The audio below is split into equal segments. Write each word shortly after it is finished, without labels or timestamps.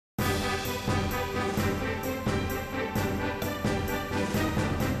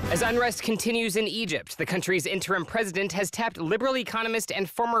As unrest continues in Egypt, the country's interim president has tapped liberal economist and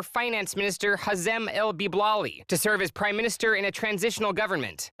former finance minister Hazem el-Beblawi to serve as prime minister in a transitional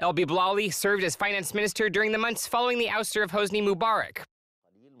government. El-Beblawi served as finance minister during the months following the ouster of Hosni Mubarak.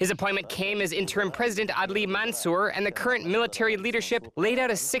 His appointment came as interim president Adli Mansour, and the current military leadership laid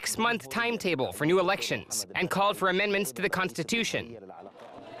out a 6-month timetable for new elections and called for amendments to the constitution.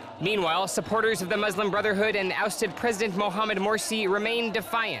 Meanwhile, supporters of the Muslim Brotherhood and ousted President Mohamed Morsi remain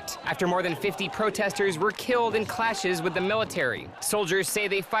defiant after more than 50 protesters were killed in clashes with the military. Soldiers say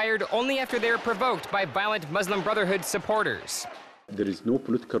they fired only after they were provoked by violent Muslim Brotherhood supporters. There is no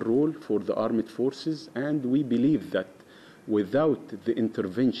political role for the armed forces, and we believe that without the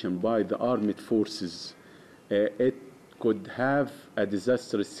intervention by the armed forces, it could have a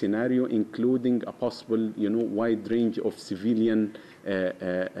disastrous scenario, including a possible, wide range of civilian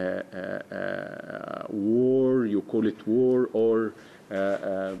war, you call it war, or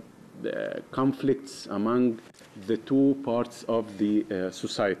conflicts among the two parts of the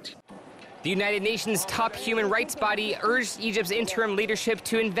society. The United Nations top human rights body urged Egypt's interim leadership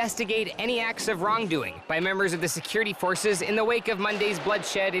to investigate any acts of wrongdoing by members of the security forces in the wake of Monday's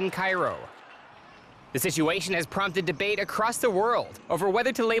bloodshed in Cairo. The situation has prompted debate across the world over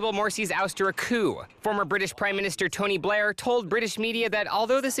whether to label Morsi's ouster a coup. Former British Prime Minister Tony Blair told British media that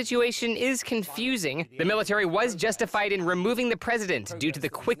although the situation is confusing, the military was justified in removing the president due to the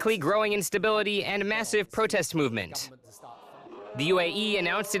quickly growing instability and massive protest movement. The UAE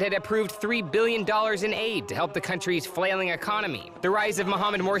announced it had approved $3 billion in aid to help the country's flailing economy. The rise of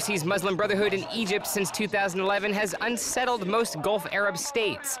Mohamed Morsi's Muslim Brotherhood in Egypt since 2011 has unsettled most Gulf Arab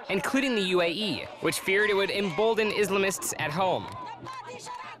states, including the UAE, which feared it would embolden Islamists at home.